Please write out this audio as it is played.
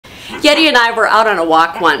Yeti and I were out on a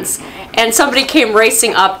walk once, and somebody came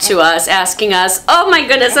racing up to us asking us, "Oh my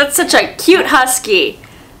goodness, that's such a cute husky."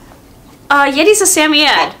 Yeti's a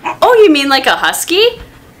Samoyed. "Oh, you mean like a husky?"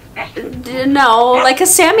 "No, like a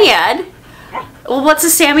Samoyed." "Well, what's a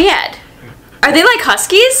Samoyed? Are they like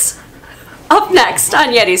huskies?" Up next on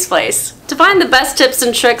Yeti's Place. To find the best tips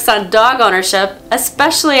and tricks on dog ownership,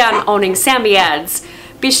 especially on owning Samoyeds,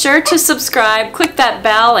 be sure to subscribe, click that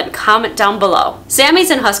bell, and comment down below.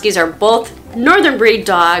 Samis and Huskies are both northern breed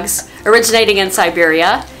dogs originating in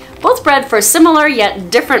Siberia, both bred for similar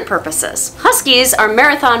yet different purposes. Huskies are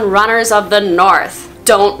marathon runners of the north.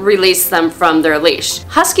 Don't release them from their leash.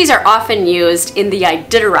 Huskies are often used in the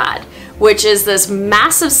Iditarod, which is this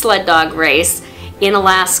massive sled dog race in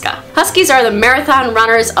Alaska. Huskies are the marathon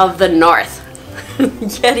runners of the north.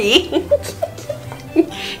 Yeti.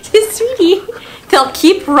 Sweetie. They'll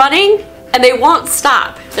keep running and they won't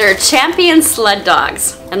stop. They're champion sled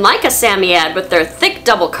dogs. And like a Samoyed with their thick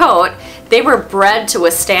double coat, they were bred to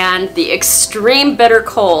withstand the extreme bitter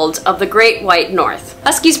cold of the Great White North.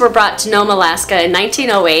 Huskies were brought to Nome, Alaska in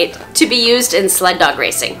 1908 to be used in sled dog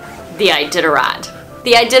racing, the Iditarod.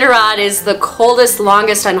 The Iditarod is the coldest,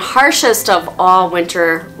 longest, and harshest of all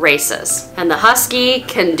winter races, and the Husky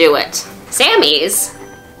can do it. Samoyeds,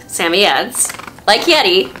 like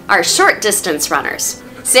Yeti, are short distance runners.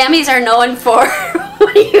 Samis are known for,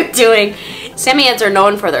 what are you doing? Samoyeds are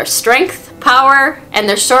known for their strength, power, and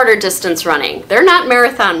their shorter distance running. They're not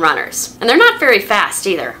marathon runners, and they're not very fast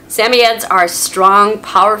either. Samoyeds are strong,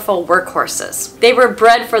 powerful workhorses. They were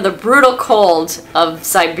bred for the brutal cold of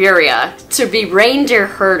Siberia to be reindeer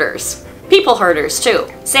herders. People herders too.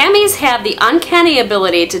 Samis have the uncanny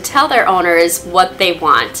ability to tell their owners what they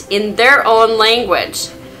want in their own language.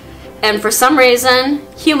 And for some reason,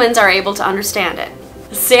 humans are able to understand it.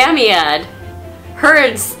 Samoyed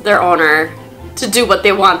herds their owner to do what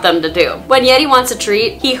they want them to do. When Yeti wants a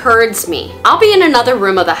treat, he herds me. I'll be in another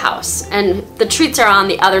room of the house, and the treats are on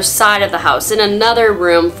the other side of the house, in another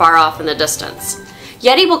room far off in the distance.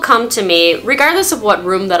 Yeti will come to me, regardless of what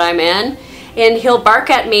room that I'm in, and he'll bark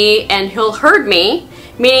at me and he'll herd me,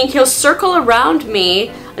 meaning he'll circle around me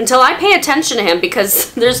until I pay attention to him,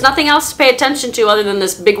 because there's nothing else to pay attention to other than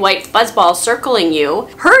this big white fuzzball circling you,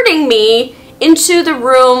 herding me into the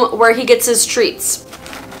room where he gets his treats.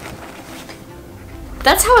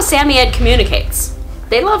 That's how a Samoyed communicates.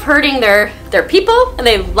 They love herding their people, and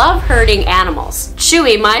they love herding animals.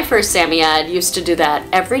 Chewy, my first Samoyed, used to do that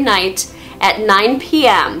every night at 9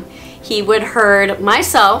 p.m. He would herd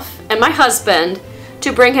myself and my husband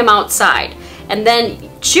to bring him outside. And then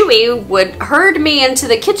Chewy would herd me into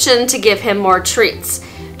the kitchen to give him more treats.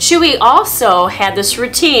 Chewy also had this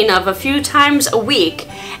routine of a few times a week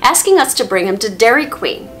asking us to bring him to Dairy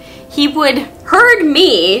Queen. He would herd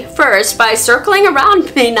me first by circling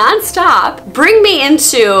around me nonstop, bring me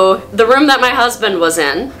into the room that my husband was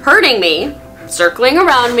in, herding me, circling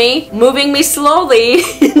around me, moving me slowly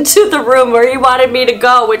into the room where he wanted me to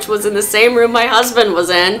go, which was in the same room my husband was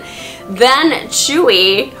in. Then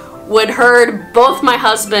Chewy would herd both my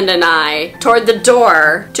husband and I toward the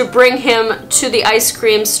door to bring him to the ice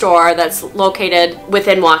cream store that's located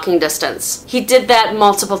within walking distance. He did that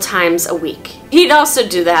multiple times a week. He'd also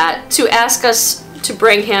do that to ask us to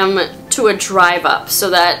bring him to a drive-up so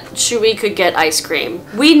that Chewy could get ice cream.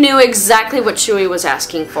 We knew exactly what Chewy was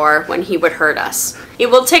asking for when he would herd us. It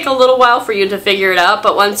will take a little while for you to figure it out,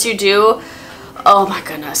 but once you do, oh my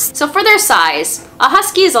goodness. So for their size, a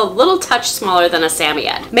Husky is a little touch smaller than a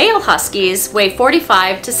Samoyed. Male Huskies weigh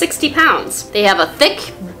 45 to 60 pounds. They have a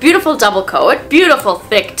thick, beautiful double coat, beautiful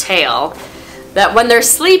thick tail that when they're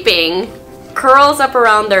sleeping curls up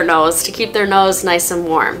around their nose to keep their nose nice and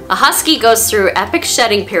warm. A Husky goes through epic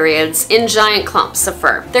shedding periods in giant clumps of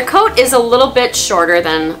fur. Their coat is a little bit shorter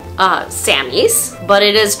than Sammy's, but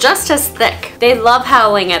it is just as thick. They love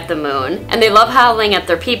howling at the moon, and they love howling at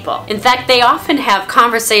their people. In fact, they often have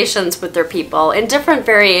conversations with their people in different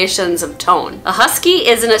variations of tone. A Husky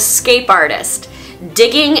is an escape artist,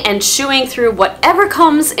 digging and chewing through whatever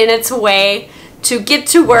comes in its way to get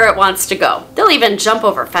to where it wants to go. They'll even jump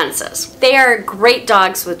over fences. They are great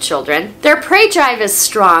dogs with children. Their prey drive is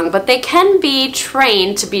strong, but they can be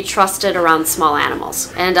trained to be trusted around small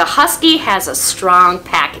animals. And a Husky has a strong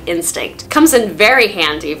pack instinct. Comes in very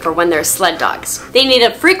handy for when they're sled dogs. They need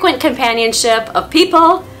a frequent companionship of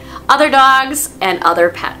people, other dogs, and other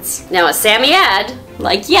pets. Now a Samoyed,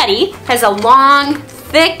 like Yeti, has a long,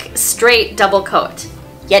 thick, straight double coat.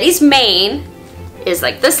 Yeti's mane is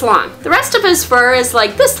like this long. The rest of his fur is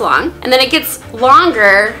like this long, and then it gets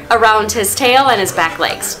longer around his tail and his back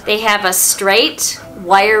legs. They have a straight,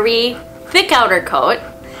 wiry, thick outer coat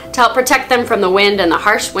to help protect them from the wind and the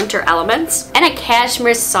harsh winter elements, and a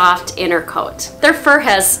cashmere soft inner coat. Their fur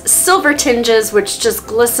has silver tinges which just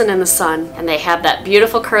glisten in the sun, and they have that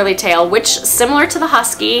beautiful curly tail which, similar to the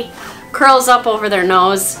Husky, curls up over their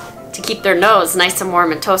nose to keep their nose nice and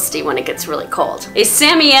warm and toasty when it gets really cold. A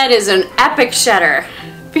Samoyed is an epic shedder.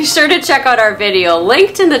 Be sure to check out our video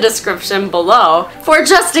linked in the description below for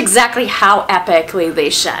just exactly how epically they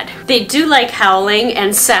shed. They do like howling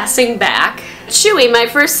and sassing back. Chewy, my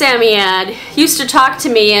first Samoyed, used to talk to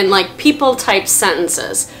me in like people-type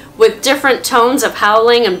sentences with different tones of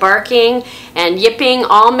howling and barking and yipping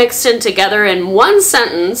all mixed in together in one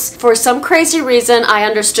sentence. For some crazy reason, I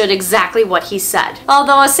understood exactly what he said.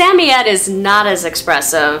 Although a Samoyed is not as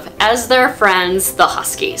expressive as their friends, the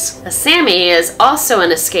Huskies. A Sammy is also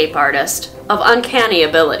an escape artist of uncanny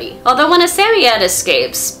ability. Although when a Samoyed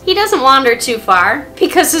escapes, he doesn't wander too far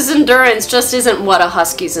because his endurance just isn't what a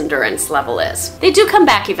Husky's endurance level is. They do come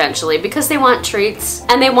back eventually because they want treats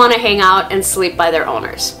and they want to hang out and sleep by their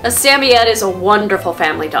owners. A Samoyed is a wonderful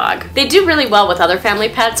family dog. They do really well with other family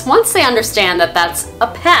pets once they understand that that's a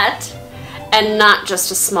pet and not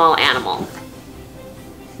just a small animal.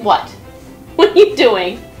 What? What are you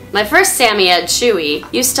doing? My first Samoyed,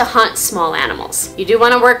 Chewy, used to hunt small animals. You do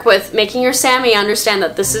want to work with making your Sammy understand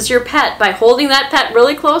that this is your pet by holding that pet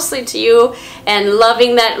really closely to you and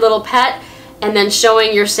loving that little pet, and then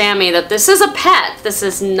showing your Sammy that this is a pet. This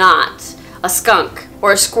is not a skunk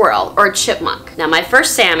or a squirrel or a chipmunk. Now my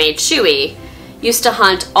first Sammy, Chewy, used to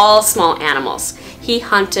hunt all small animals. He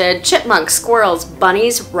hunted chipmunks, squirrels,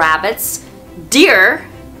 bunnies, rabbits, deer,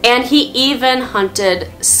 and he even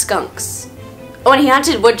hunted skunks. Oh, and he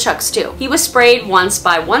hunted woodchucks too. He was sprayed once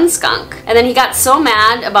by one skunk, and then he got so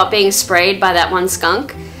mad about being sprayed by that one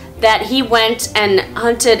skunk that he went and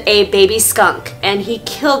hunted a baby skunk, and he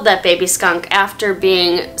killed that baby skunk after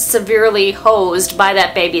being severely hosed by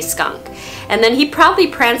that baby skunk. And then he probably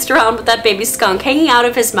pranced around with that baby skunk hanging out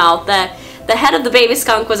of his mouth. The head of the baby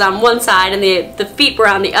skunk was on one side and the feet were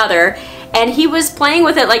on the other. And he was playing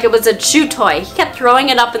with it like it was a chew toy. He kept throwing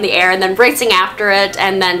it up in the air and then racing after it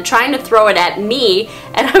and then trying to throw it at me.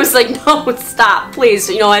 And I was like, no, stop, please.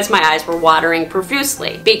 You know, as my eyes were watering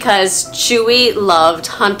profusely. Because Chewy loved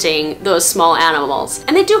hunting those small animals.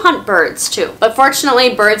 And they do hunt birds too. But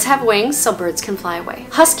fortunately, birds have wings, so birds can fly away.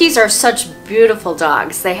 Huskies are such beautiful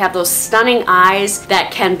dogs. They have those stunning eyes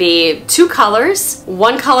that can be two colors.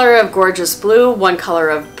 One color of gorgeous blue, one color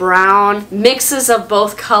of brown. Mixes of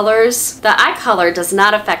both colors. The eye color does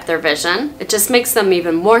not affect their vision. It just makes them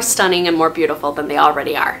even more stunning and more beautiful than they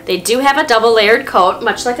already are. They do have a double layered coat,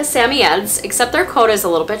 much like a Samoyed's, except their coat is a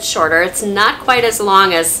little bit shorter. It's not quite as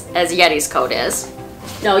long as Yeti's coat is.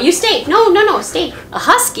 No, you stay. No, stay. A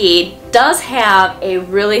Husky does have a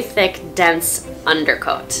really thick, dense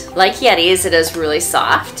undercoat. Like Yeti's, it is really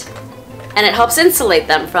soft, and it helps insulate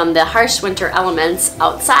them from the harsh winter elements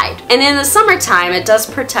outside. And in the summertime, it does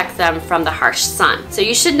protect them from the harsh sun. So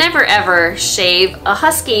you should never ever shave a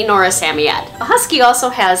Husky nor a Samoyed. A Husky also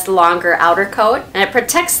has the longer outer coat, and it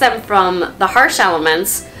protects them from the harsh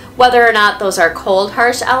elements, whether or not those are cold,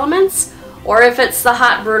 harsh elements, or if it's the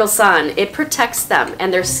hot, brutal sun. It protects them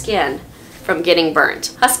and their skin from getting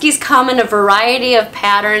burnt. Huskies come in a variety of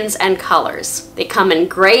patterns and colors. They come in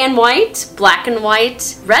gray and white, black and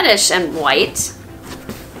white, reddish and white,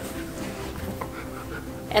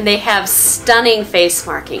 and they have stunning face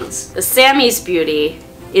markings. The Sammy's beauty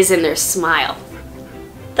is in their smile,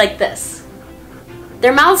 like this.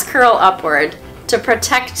 Their mouths curl upward to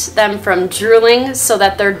protect them from drooling so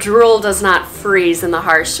that their drool does not freeze in the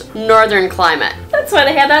harsh northern climate. That's why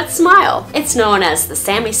they have that smile. It's known as the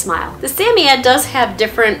Sammy smile. The Samoyed does have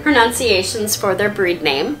different pronunciations for their breed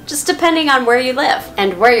name, just depending on where you live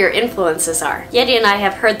and where your influences are. Yeti and I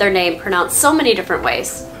have heard their name pronounced so many different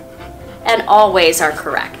ways, and all ways are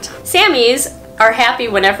correct. Sammys are happy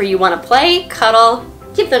whenever you want to play, cuddle,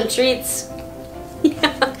 give them treats.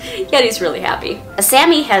 Yeti's really happy. A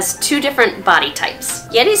Sammy has two different body types.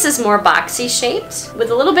 Yeti's is more boxy shaped,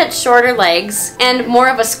 with a little bit shorter legs and more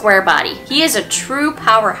of a square body. He is a true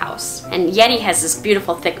powerhouse, and Yeti has this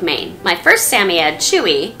beautiful thick mane. My first Samoyed,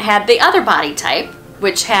 Chewy, had the other body type,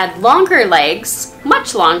 which had longer legs,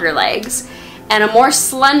 much longer legs, and a more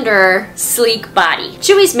slender, sleek body.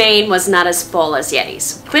 Chewy's mane was not as full as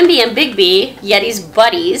Yeti's. Quimby and Bigby, Yeti's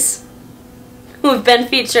buddies, who've been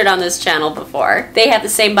featured on this channel before, they have the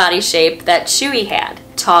same body shape that Chewy had.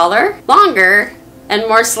 Taller, longer, and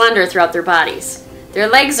more slender throughout their bodies. Their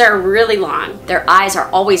legs are really long, their eyes are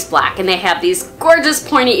always black, and they have these gorgeous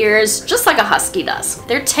pointy ears, just like a Husky does.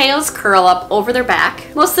 Their tails curl up over their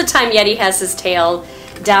back. Most of the time Yeti has his tail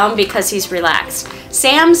down because he's relaxed.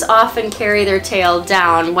 Sams often carry their tail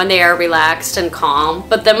down when they are relaxed and calm,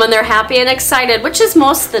 but then when they're happy and excited, which is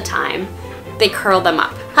most of the time, they curl them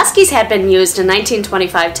up. Huskies had been used in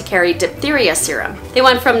 1925 to carry diphtheria serum. They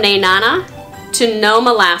went from Nenana to Nome,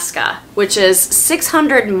 Alaska, which is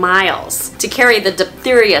 600 miles, to carry the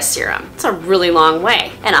diphtheria serum. It's a really long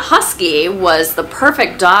way. And a Husky was the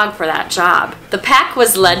perfect dog for that job. The pack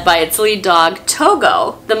was led by its lead dog,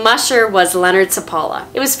 Togo. The musher was Leonard Sapola.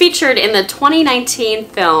 It was featured in the 2019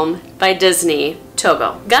 film by Disney,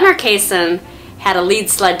 Togo. Gunnar Kaysen had a lead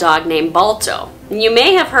sled dog named Balto. And you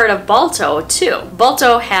may have heard of Balto too.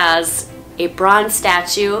 Balto has a bronze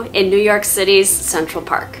statue in New York City's Central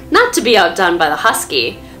Park. Not to be outdone by the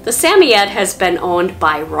Husky, the Samoyed has been owned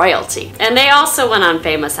by royalty, and they also went on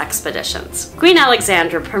famous expeditions. Queen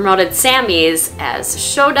Alexandra promoted Sammies as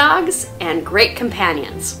show dogs and great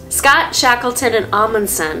companions. Scott, Shackleton, and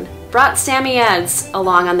Amundsen brought Samoyeds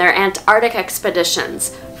along on their Antarctic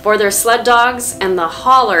expeditions for their sled dogs and the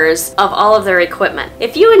haulers of all of their equipment.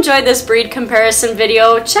 If you enjoyed this breed comparison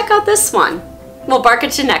video, check out this one. We'll bark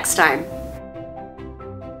at you next time.